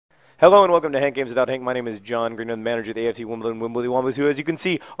Hello and welcome to Hank Games Without Hank. My name is John Green, I'm the manager of the AFC Wimbledon Womblys, who, as you can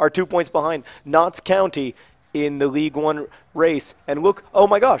see, are 2 points behind Notts County in the League One race. And look, oh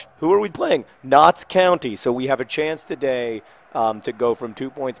my gosh, who are we playing? Notts County. So we have a chance today to go from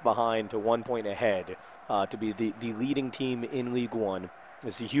 2 points behind to 1 point ahead to be the leading team in League One.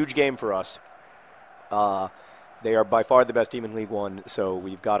 This is a huge game for us. They are by far the best team in League One, so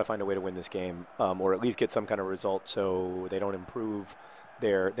we've got to find a way to win this game, or at least get some kind of result so they don't improve.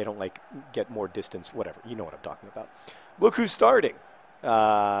 They don't like get more distance, whatever. You know what I'm talking about. Look who's starting.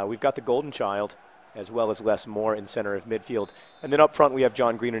 We've got the Golden Child, as well as Les Moore in center of midfield. And then up front we have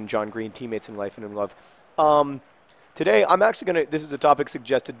John Green and John Green, teammates in life and in love. Today I'm actually going to, this is a topic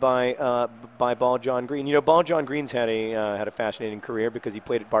suggested by Ball John Green. You know, Ball John Green's had a fascinating career because he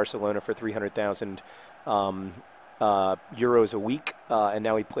played at Barcelona for 300,000 euros a week, and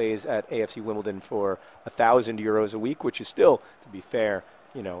now he plays at AFC Wimbledon for 1,000 euros a week, which is still, to be fair,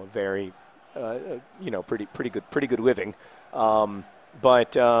 you know, very, pretty good living.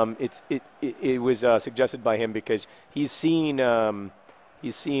 But it was suggested by him because he's seen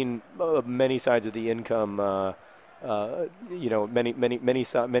many sides of the income. Many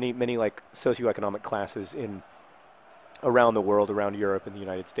like socioeconomic classes in around the world, around Europe and the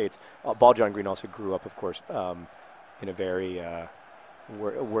United States. Ball John Green also grew up, of course, in a very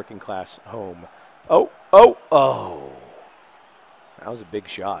working class home. Oh! That was a big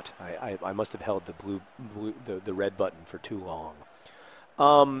shot. I must have held the red button for too long.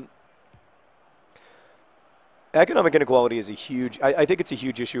 Economic inequality is a huge, I think it's a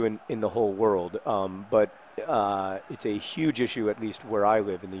huge issue in the whole world, but it's a huge issue, at least where I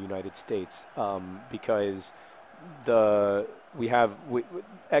live in the United States, because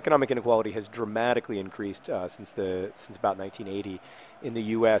economic inequality has dramatically increased since about 1980. In the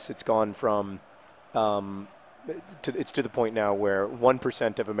U.S., it's gone from it's to the point now where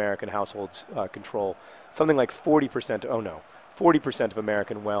 1% of American households control something like 40%. 40% of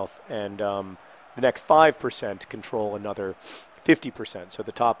American wealth, and the next 5% control another 50%. So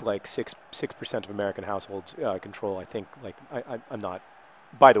the top like 6% of American households control. I think I'm not.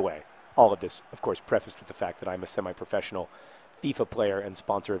 By the way, all of this, of course, prefaced with the fact that I'm a semi-professional FIFA player and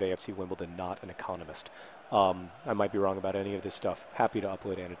sponsor of AFC Wimbledon, not an economist. I might be wrong about any of this stuff. Happy to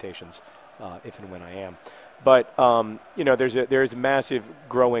upload annotations if and when I am. But there's a massive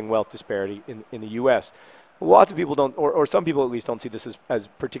growing wealth disparity in the U.S. Lots of people don't, or some people at least don't see this as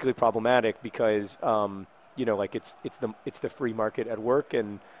particularly problematic because it's the free market at work,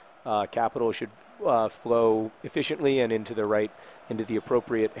 and capital should flow efficiently and into the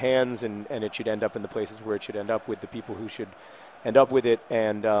appropriate hands, and it should end up in the places where it should end up, with the people who should end up with it,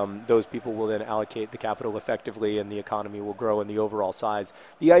 and those people will then allocate the capital effectively, and the economy will grow in the overall size.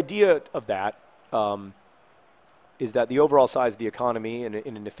 The idea of that is that the overall size of the economy in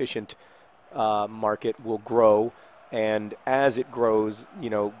an efficient market will grow, and as it grows,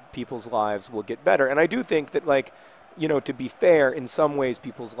 people's lives will get better. And I do think that, to be fair, in some ways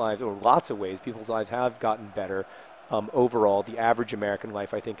people's lives, or lots of ways, people's lives have gotten better. Overall, the average American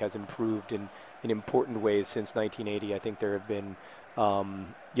life, I think, has improved in important ways since 1980. I think there have been,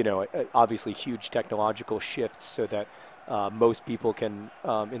 obviously huge technological shifts so that most people can,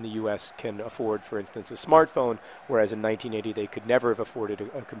 in the U.S., can afford, for instance, a smartphone, whereas in 1980 they could never have afforded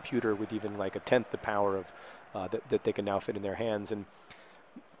a computer with even like a tenth the power of that they can now fit in their hands. And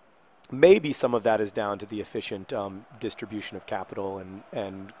maybe some of that is down to the efficient distribution of capital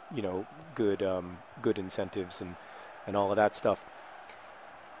and good incentives and all of that stuff.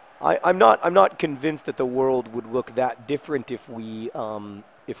 I'm not convinced that the world would look that different if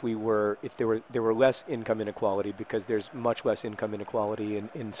there were less income inequality, because there's much less income inequality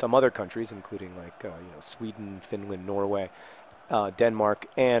in some other countries, including Sweden, Finland, Norway, Denmark,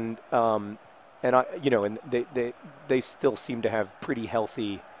 and they still seem to have pretty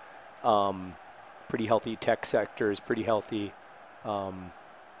healthy tech sectors, pretty healthy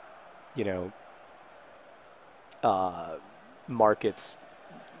markets.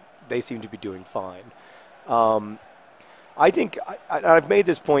 They seem to be doing fine. I think I've made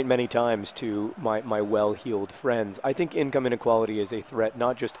this point many times to my well-heeled friends. I think income inequality is a threat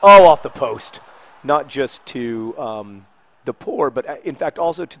not just off the post, not just to the poor, but in fact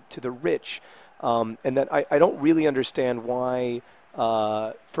also to the rich, and that I don't really understand why,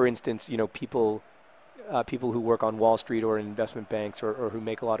 for instance, people who work on Wall Street or in investment banks or who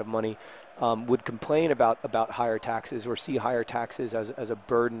make a lot of money would complain about higher taxes or see higher taxes as a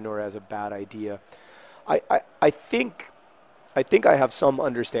burden or as a bad idea. I think I have some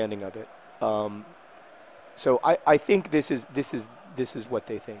understanding of it. So I think this is what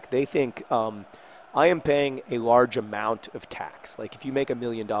they think. They think I am paying a large amount of tax. Like if you make $1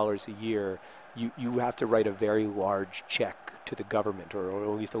 million a year, you have to write a very large check to the government, or at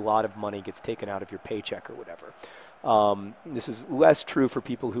least a lot of money gets taken out of your paycheck or whatever. This is less true for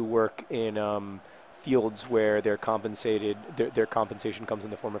people who work in fields where they're compensated, their compensation comes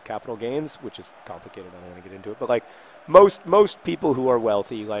in the form of capital gains, which is complicated. I don't want to get into it, but like most people who are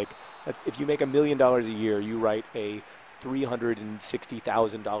wealthy, like if you make $1 million a year, you write a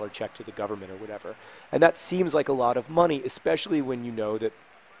 $360,000 check to the government or whatever, and that seems like a lot of money, especially when you know that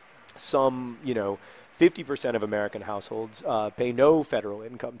some 50% of American households pay no federal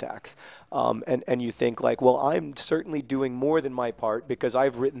income tax, and you think like, well, I'm certainly doing more than my part because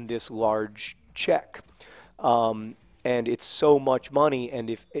I've written this large check, and it's so much money,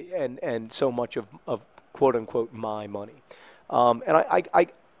 and so much of quote unquote my money, and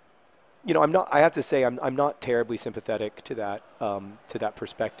I'm not. I have to say I'm not terribly sympathetic to that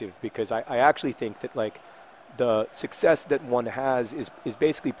perspective, because I actually think that like the success that one has is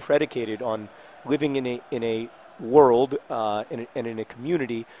basically predicated on living in a world and in a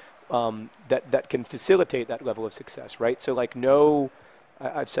community that can facilitate that level of success, right? So like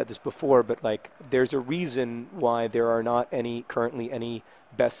I've said this before, but like there's a reason why there are not currently any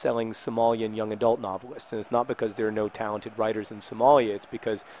best-selling Somalian young adult novelists, and it's not because there are no talented writers in Somalia. It's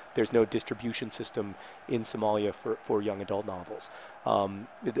because there's no distribution system in Somalia for young adult novels.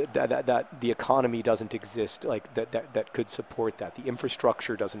 That the economy doesn't exist that could support that. The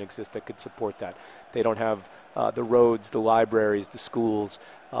infrastructure doesn't exist that could support that. They don't have the roads, the libraries, the schools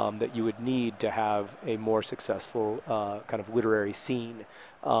that you would need to have a more successful kind of literary scene.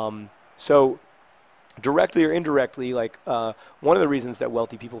 So directly or indirectly, like one of the reasons that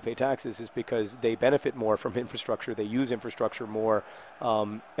wealthy people pay taxes is because they benefit more from infrastructure. They use infrastructure more,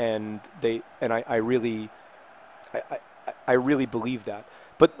 and I really believe that.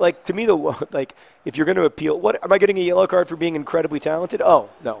 But like to me, like if you're going to appeal, what am I getting a yellow card for being incredibly talented? Oh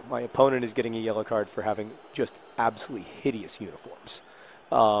no, my opponent is getting a yellow card for having just absolutely hideous uniforms.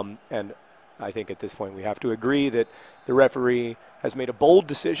 And I think at this point we have to agree that the referee has made a bold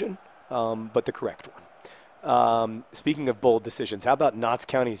decision, but the correct one. Speaking of bold decisions, how about Notts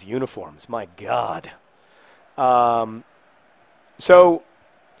County's uniforms? My God. So,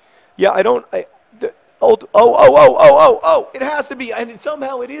 yeah, it has to be, and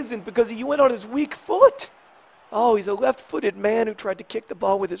somehow it isn't, because he went on his weak foot. Oh, he's a left-footed man who tried to kick the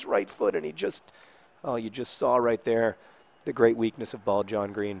ball with his right foot, and you just saw right there the great weakness of Ball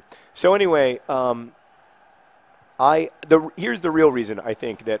John Green. So anyway, here's the real reason I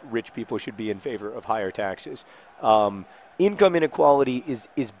think that rich people should be in favor of higher taxes. Income inequality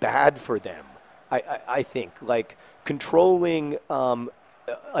is bad for them. I think like controlling,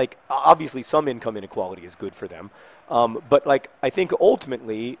 like obviously some income inequality is good for them, but like I think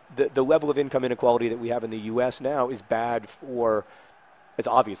ultimately the level of income inequality that we have in the U.S. now is bad for. It's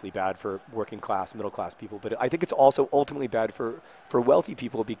obviously bad for working class, middle class people, but I think it's also ultimately bad for wealthy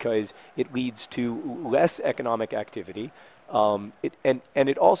people, because it leads to less economic activity.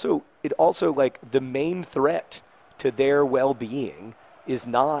 It also like the main threat to their well-being is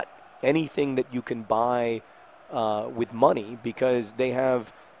not anything that you can buy with money, because they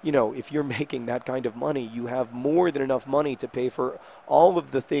have, if you're making that kind of money, you have more than enough money to pay for all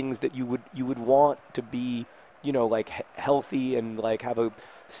of the things that you would want to be, like healthy and like have a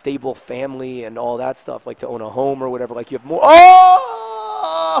stable family and all that stuff, like to own a home or whatever. Like you have more. Oh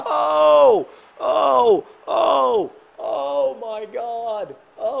my God.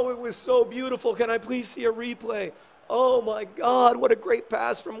 Oh, it was so beautiful. Can I please see a replay? Oh my God, what a great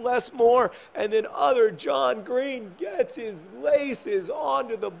pass from Les Moore. And then other John Green gets his laces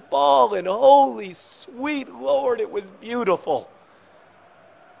onto the ball, and holy sweet Lord, it was beautiful.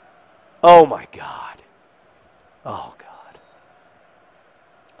 Oh my God. Oh, God.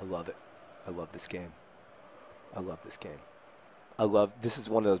 I love it. I love this game. This is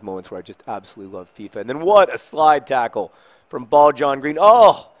one of those moments where I just absolutely love FIFA. And then what a slide tackle from Ball John Green.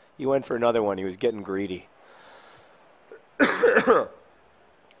 Oh, he went for another one. He was getting greedy.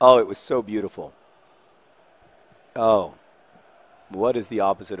 Oh, it was so beautiful. Oh, what is the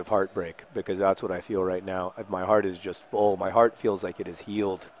opposite of heartbreak? Because that's what I feel right now. My heart is just full. My heart feels like it is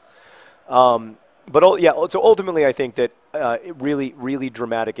healed. But yeah, so ultimately I think that really, really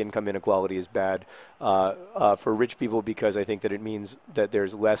dramatic income inequality is bad for rich people, because I think that it means that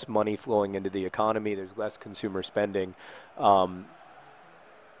there's less money flowing into the economy, there's less consumer spending,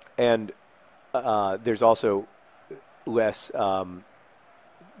 and there's also less, on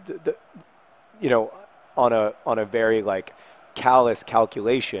a very like callous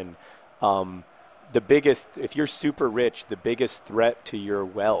calculation, if you're super rich, the biggest threat to your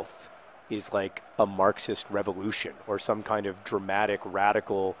wealth is like a Marxist revolution or some kind of dramatic,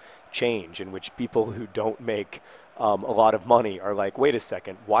 radical change in which people who don't make a lot of money are like, wait a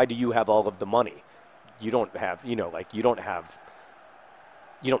second, why do you have all of the money? You don't have, like you don't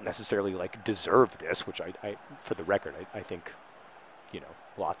necessarily like deserve this, which for the record, I think,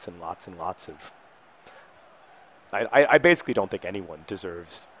 lots and lots and lots of, I basically don't think anyone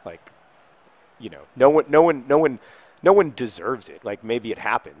deserves like, no one deserves it. Like maybe it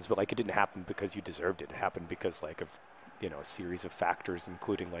happens, but like it didn't happen because you deserved it. It happened because like of, a series of factors,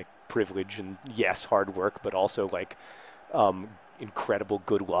 including like privilege and yes, hard work, but also like, incredible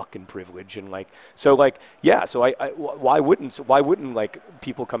good luck and privilege and like so like yeah so why wouldn't like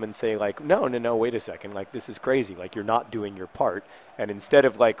people come and say like no wait a second, like this is crazy, like you're not doing your part, and instead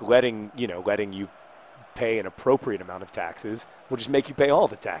of like letting you pay an appropriate amount of taxes, we'll just make you pay all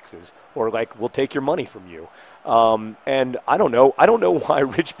the taxes, or like we'll take your money from you. And I don't know why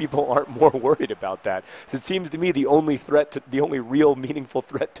rich people aren't more worried about that. So it seems to me the only real meaningful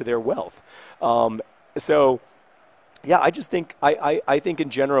threat to their wealth. So yeah, I just think I think in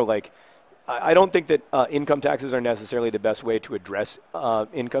general, like I don't think that income taxes are necessarily the best way to address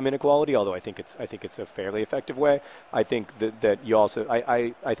income inequality. Although I think it's a fairly effective way. I think that you also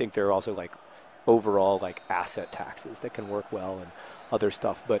I think there are also like overall like asset taxes that can work well and other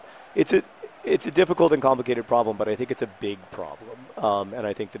stuff. But it's a difficult and complicated problem. But I think it's a big problem, and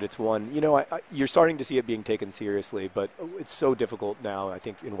I think that it's one. You're starting to see it being taken seriously, but it's so difficult now, I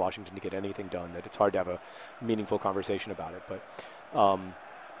think, in Washington to get anything done that it's hard to have a meaningful conversation about it. But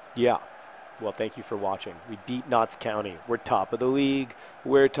yeah. Well, thank you for watching. We beat Notts County. We're top of the league.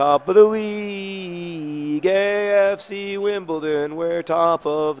 We're top of the league. AFC Wimbledon. We're top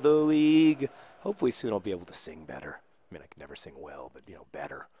of the league. Hopefully soon I'll be able to sing better. I mean, I can never sing well, but,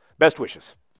 better. Best wishes.